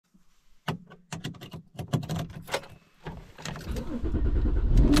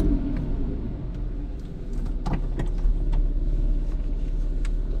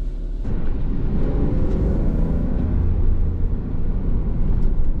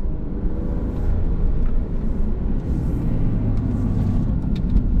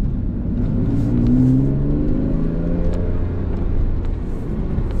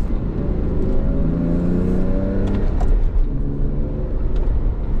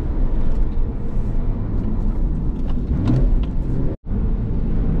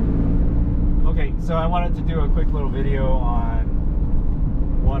wanted to do a quick little video on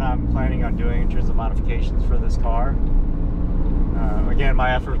what I'm planning on doing in terms of modifications for this car. Again,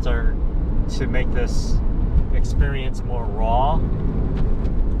 my efforts are to make this experience more raw.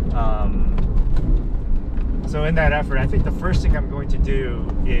 So in that effort, I think the first thing I'm going to do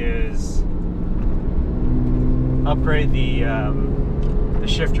is upgrade the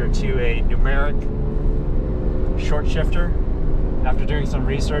shifter to a numeric short shifter. After doing some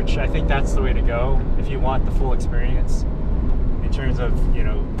research, I think that's the way to go if you want the full experience in terms of, you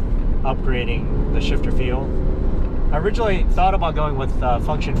know, upgrading the shifter feel. I originally thought about going with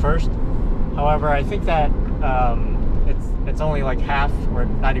function first. However, I think that it's only like half, or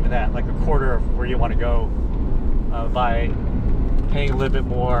not even that, like a quarter of where you want to go by paying a little bit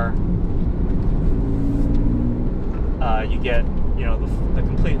more. You get, you know, the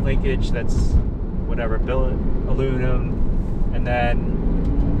complete linkage that's whatever, billet aluminum, and then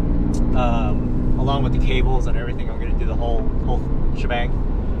along with the cables and everything, I'm going to do the whole shebang.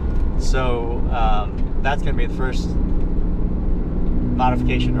 So that's going to be the first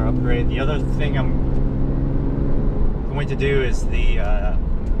modification or upgrade. The other thing I'm going to do is the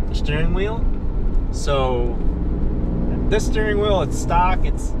steering wheel. So this steering wheel, it's stock.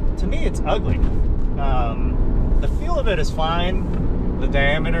 To me, it's ugly. The feel of it is fine, the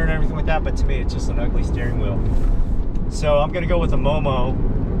diameter and everything like that, but to me, it's just an ugly steering wheel. So I'm going to go with a Momo.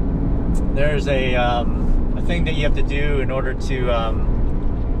 There's a thing that you have to do in order to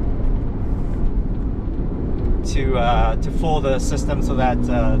fool the system so that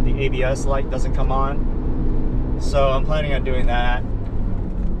the ABS light doesn't come on. So I'm planning on doing that.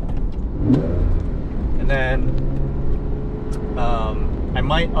 And then I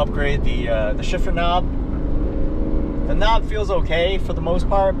might upgrade the shifter knob. The knob feels okay for the most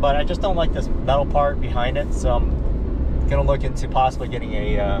part, but I just don't like this metal part behind it. So I'm gonna look into possibly getting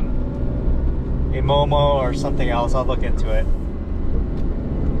a Momo or something else. I'll look into it.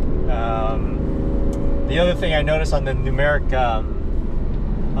 The other thing I noticed on the numeric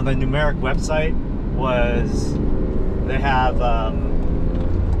website was they have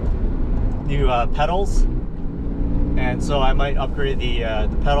new pedals, and so I might upgrade the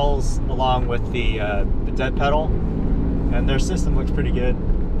pedals along with the dead pedal, and their system looks pretty good.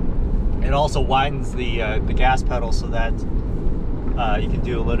 It also widens the gas pedal so that you can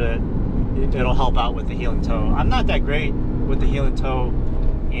do a little bit. It'll help out with the heel and toe. I'm not that great with the heel and toe,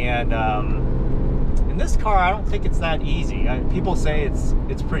 and in this car, I don't think it's that easy. People say it's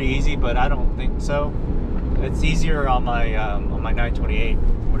pretty easy, but I don't think so. It's easier on my 928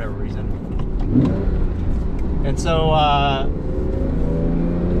 for whatever reason. And so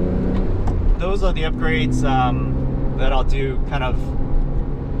those are the upgrades that I'll do, kind of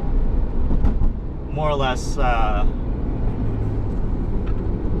more or less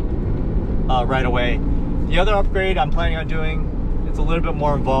right away. The other upgrade I'm planning on doing, it's a little bit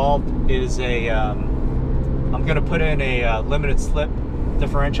more involved, is I'm going to put in a limited slip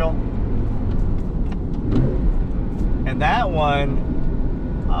differential. And that one,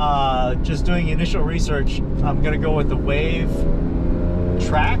 just doing initial research, I'm going to go with the Wave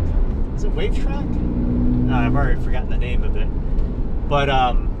Track. Is it Wave Track? No, I've already forgotten the name of it. But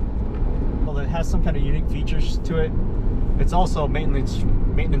well, it has some kind of unique features to it. It's also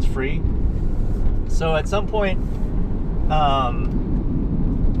maintenance free. So at some point,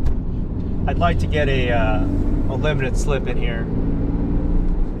 I'd like to get a limited slip in here.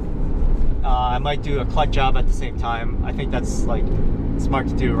 I might do a clutch job at the same time. I think that's like smart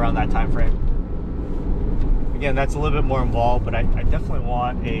to do around that time frame. Again, that's a little bit more involved, but I definitely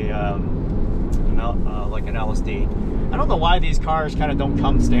want like an LSD. I don't know why these cars kind of don't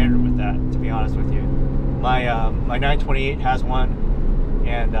come standard with that, to be honest with you. My 928 has one,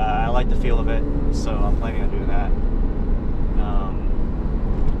 and I like the feel of it, so I'm planning on doing that.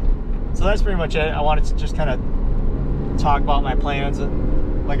 So that's pretty much it. I wanted to just kind of talk about my plans.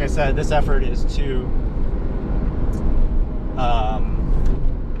 And like I said, this effort is to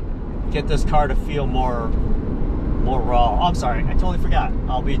get this car to feel more raw. Oh, I'm sorry, I totally forgot.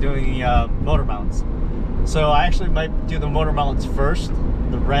 I'll be doing motor mounts. So I actually might do the motor mounts first,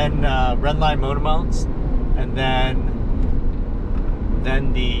 the Ren line motor mounts, and then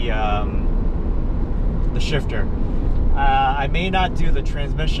the shifter. I may not do the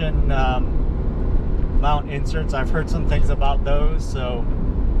transmission mount inserts. I've heard some things about those, so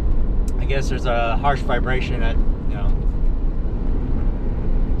I guess there's a harsh vibration at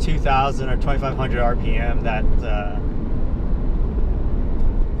 2,000 or 2,500 RPM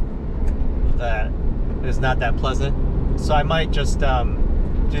that is not that pleasant. So I might just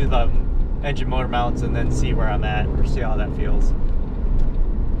do the engine motor mounts and then see where I'm at, or see how that feels.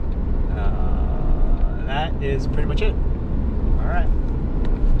 that is pretty much it. All right.